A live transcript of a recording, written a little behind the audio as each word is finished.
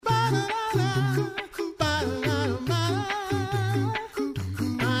You're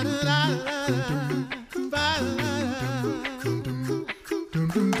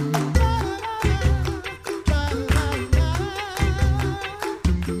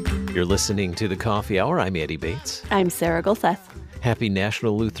listening to The Coffee Hour. I'm Andy Bates. I'm Sarah Golseth. Happy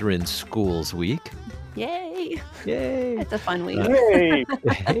National Lutheran Schools Week. Yay! Yay! It's a fun week. Hey!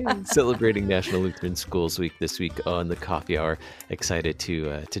 Celebrating National Lutheran Schools Week this week on The Coffee Hour. Excited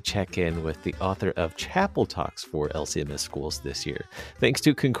to check in with the author of Chapel Talks for LCMS Schools this year. Thanks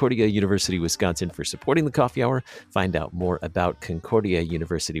to Concordia University, Wisconsin for supporting The Coffee Hour. Find out more about Concordia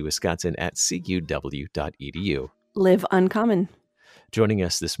University, Wisconsin at cuw.edu. Live uncommon. Joining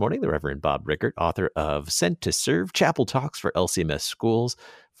us this morning, the Reverend Bob Riggert, author of Sent to Serve, Chapel Talks for LCMS Schools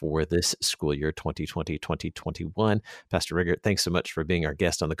for this school year 2020-2021. Pastor Riggert, thanks so much for being our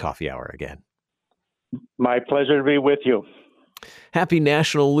guest on the Coffee Hour again. My pleasure to be with you. Happy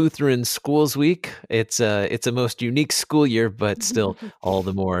National Lutheran Schools Week. It's a most unique school year, but still all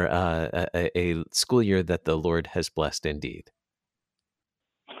the more a school year that the Lord has blessed indeed.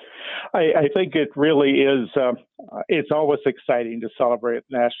 I think it really is. It's always exciting to celebrate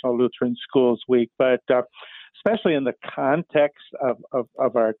National Lutheran Schools Week, but especially in the context of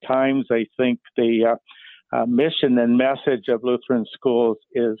our times, I think the mission and message of Lutheran schools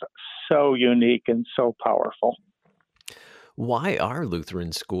is so unique and so powerful. Why are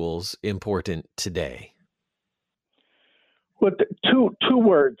Lutheran schools important today? Well, two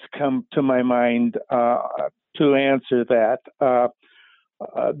words come to my mind to answer that.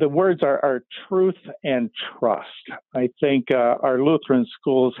 The words are truth and trust. I think our Lutheran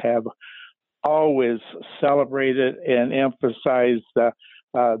schools have always celebrated and emphasized the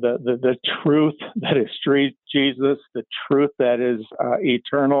truth that is Jesus, the truth that is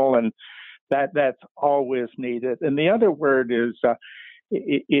eternal, and that's always needed. And the other word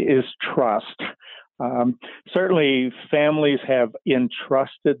is trust. Certainly, families have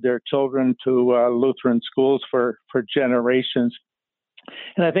entrusted their children to Lutheran schools for generations.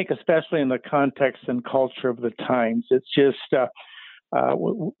 And I think especially in the context and culture of the times, it's just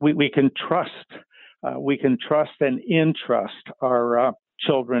we can trust. We can trust and entrust our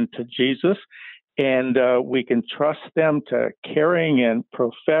children to Jesus, and we can trust them to caring and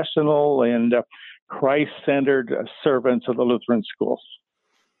professional and Christ-centered servants of the Lutheran schools.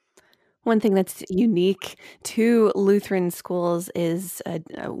 One thing that's unique to Lutheran schools is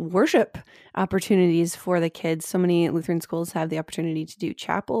worship opportunities for the kids. So many Lutheran schools have the opportunity to do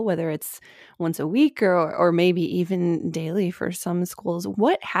chapel, whether it's once a week or maybe even daily for some schools.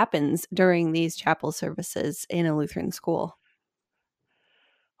 What happens during these chapel services in a Lutheran school?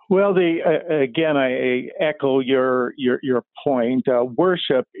 Well, again, I echo your point.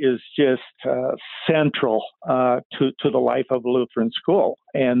 Worship is just central to the life of a Lutheran school,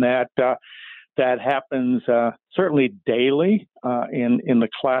 and that happens certainly daily in the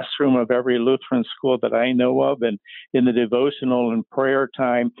classroom of every Lutheran school that I know of, and in the devotional and prayer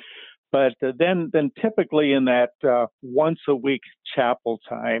time. But then typically in that once a week chapel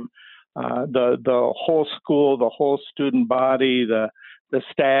time, the whole school, the whole student body, the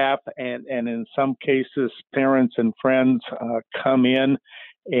staff, and in some cases, parents and friends come in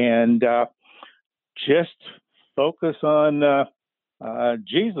and just focus on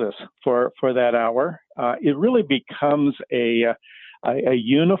Jesus for that hour. It really becomes a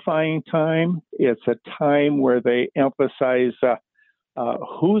unifying time. It's a time where they emphasize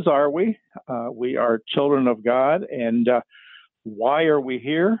whose are we? We are children of God, and why are we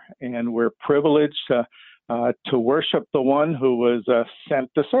here? And we're privileged to worship the one who was sent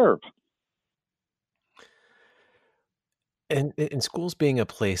to serve. And in schools being a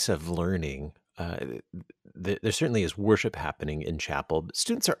place of learning, there certainly is worship happening in chapel, but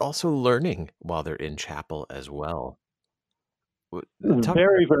students are also learning while they're in chapel as well.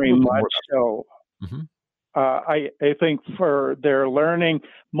 Very, very much so. Mm-hmm. I think for their learning,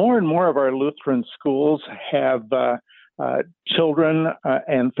 more and more of our Lutheran schools have children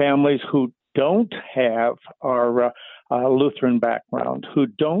and families who don't have our Lutheran background, who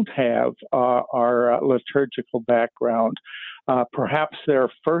don't have our liturgical background. Perhaps their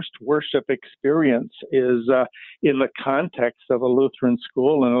first worship experience is in the context of a Lutheran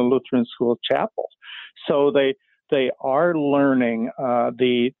school and a Lutheran school chapel. So they are learning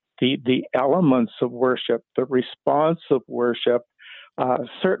the elements of worship, the response of worship,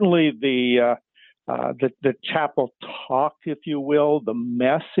 certainly the chapel talk, if you will, the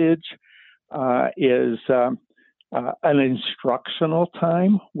message is an instructional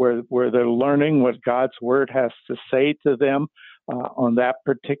time where they're learning what God's word has to say to them on that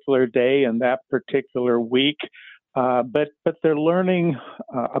particular day and that particular week. but they're learning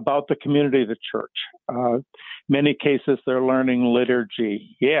about the community of the church. Many cases, they're learning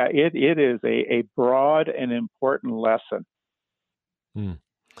liturgy. Yeah, it is a broad and important lesson. Mm.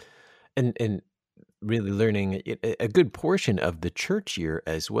 And really learning a good portion of the church year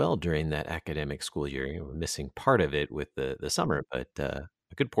as well during that academic school year. We're missing part of it with the summer, but a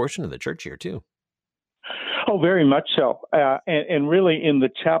good portion of the church year too. Oh, very much so. And really, in the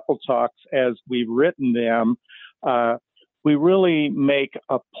chapel talks, as we've written them, we really make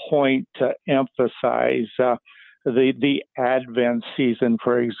a point to emphasize the Advent season,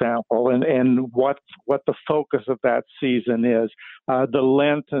 for example, and what the focus of that season is, the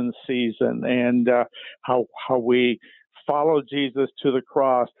Lenten season, and how we follow Jesus to the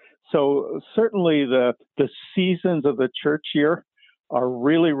cross. So certainly the seasons of the church year are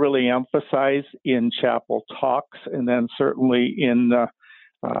really, really emphasized in chapel talks, and then certainly in the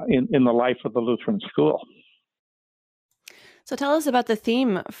life of the Lutheran school. So tell us about the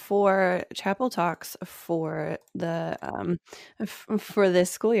theme for chapel talks for the for this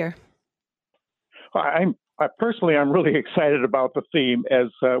school year. I'm really excited about the theme as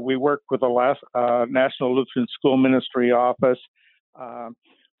we work with the National Lutheran School Ministry office.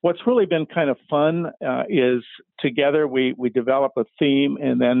 What's really been kind of fun is together we develop a theme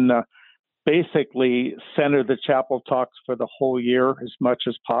and then basically center the chapel talks for the whole year as much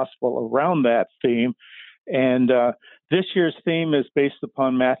as possible around that theme. And this year's theme is based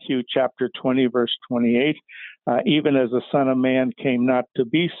upon Matthew chapter 20, verse 28. Even as the Son of Man came not to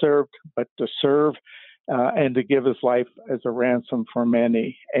be served, but to serve and to give his life as a ransom for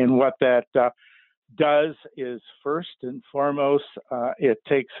many. And what that does is, first and foremost, it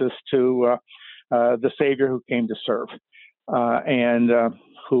takes us to the Savior who came to serve and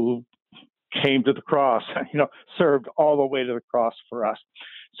who came to the cross, served all the way to the cross for us.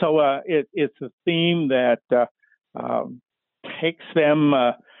 So it's a theme that takes them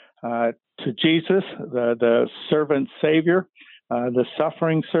to Jesus, the servant Savior, the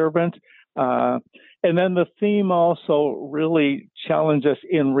suffering servant. And then the theme also really challenges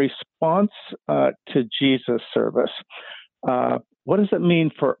in response to Jesus' service. What does it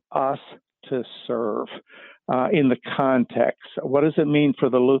mean for us to serve in the context? What does it mean for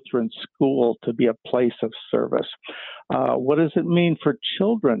the Lutheran school to be a place of service? What does it mean for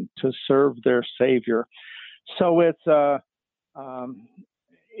children to serve their Savior? So it's, I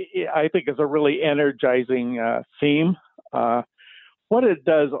think it's a really energizing theme. What it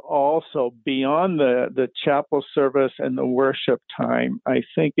does also beyond the chapel service and the worship time, I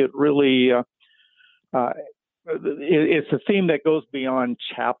think it really, it's a theme that goes beyond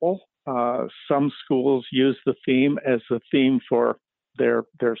chapel. Some schools use the theme as the theme for their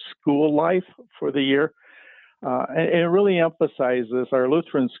school life for the year. And it really emphasizes our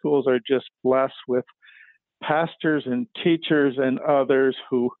Lutheran schools are just blessed with pastors and teachers and others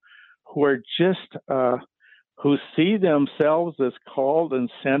who are just who see themselves as called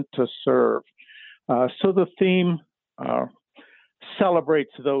and sent to serve. So the theme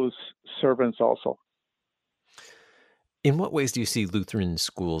celebrates those servants also. In what ways do you see Lutheran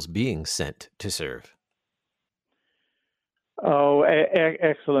schools being sent to serve? Oh,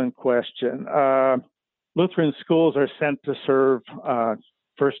 excellent question. Lutheran schools are sent to serve,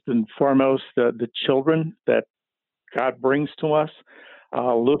 first and foremost, the children that God brings to us.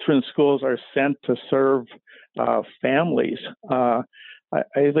 Lutheran schools are sent to serve families. I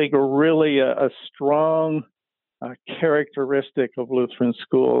think really a strong characteristic of Lutheran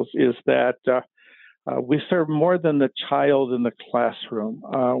schools is that we serve more than the child in the classroom.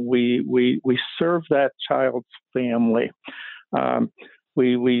 We serve that child's family.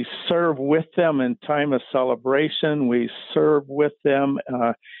 We serve with them in time of celebration. We serve with them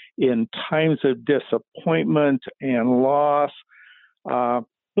in times of disappointment and loss.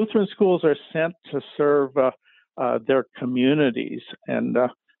 Lutheran schools are sent to serve their communities, and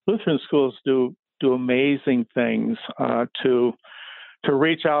Lutheran schools do amazing things to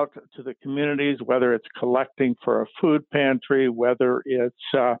reach out to the communities, whether it's collecting for a food pantry, whether it's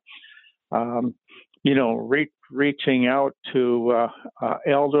reaching out to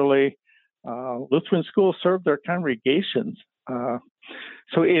elderly. Lutheran schools serve their congregations,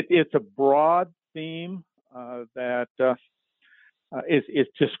 so it's a broad theme that it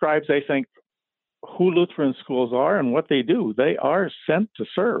describes, I think, who Lutheran schools are and what they do. They are sent to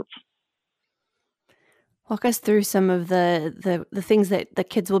serve. Walk us through some of the things that the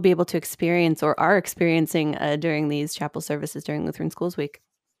kids will be able to experience or are experiencing during these chapel services during Lutheran Schools Week.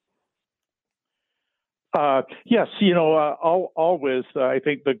 Yes, always I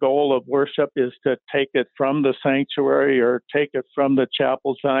think the goal of worship is to take it from the sanctuary or take it from the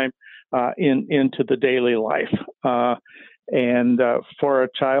chapel time into the daily life. And for a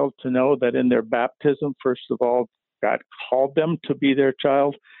child to know that in their baptism, first of all, God called them to be their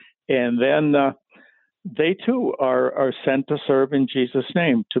child, and then they too are sent to serve in Jesus'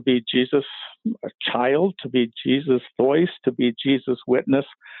 name, to be Jesus' child, to be Jesus' voice, to be Jesus' witness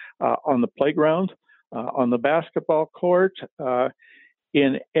on the playground, on the basketball court,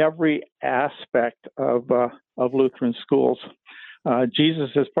 in every aspect of Lutheran schools.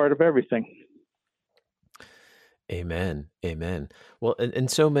 Jesus is part of everything. Amen. Amen. Well,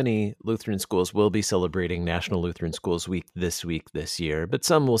 and so many Lutheran schools will be celebrating National Lutheran Schools Week this year, but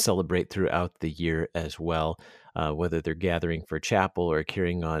some will celebrate throughout the year as well, whether they're gathering for chapel or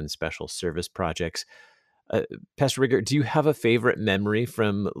carrying on special service projects. Pastor Riggert, do you have a favorite memory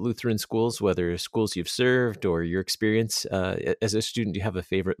from Lutheran schools, whether schools you've served or your experience as a student? Do you have a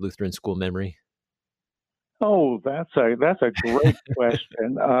favorite Lutheran school memory? Oh, that's a great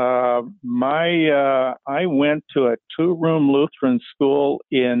question. I went to a 2-room Lutheran school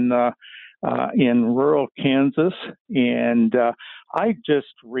in rural Kansas, and I just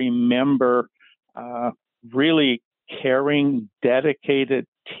remember really caring, dedicated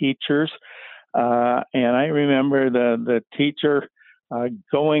teachers, and I remember the teacher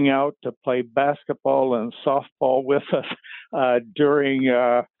going out to play basketball and softball with us during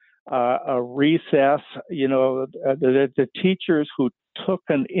a recess. The teachers who took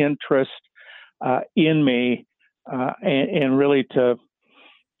an interest in me and really to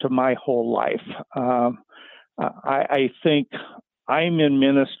my whole life. I think I'm in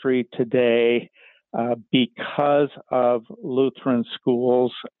ministry today because of Lutheran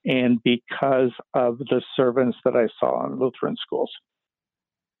schools and because of the servants that I saw in Lutheran schools.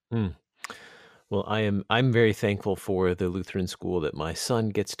 Mm. Well, I'm very thankful for the Lutheran school that my son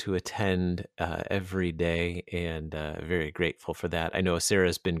gets to attend every day, and very grateful for that. I know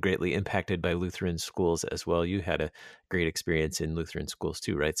Sarah's been greatly impacted by Lutheran schools as well. You had a great experience in Lutheran schools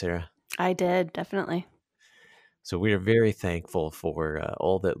too, right, Sarah? I did, definitely. So we are very thankful for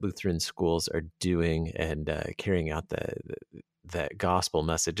all that Lutheran schools are doing and carrying out the gospel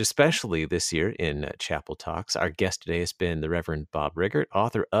message, especially this year in Chapel Talks. Our guest today has been the Reverend Bob Riggert,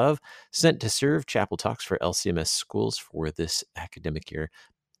 author of Sent to Serve, Chapel Talks for LCMS Schools for this academic year.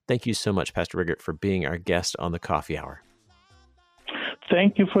 Thank you so much, Pastor Riggert, for being our guest on the Coffee Hour.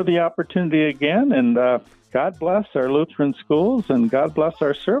 Thank you for the opportunity again, and God bless our Lutheran schools, and God bless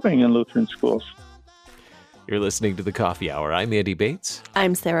our serving in Lutheran schools. You're listening to the Coffee Hour. I'm Andy Bates.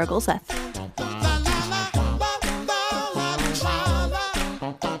 I'm Sarah Golseth.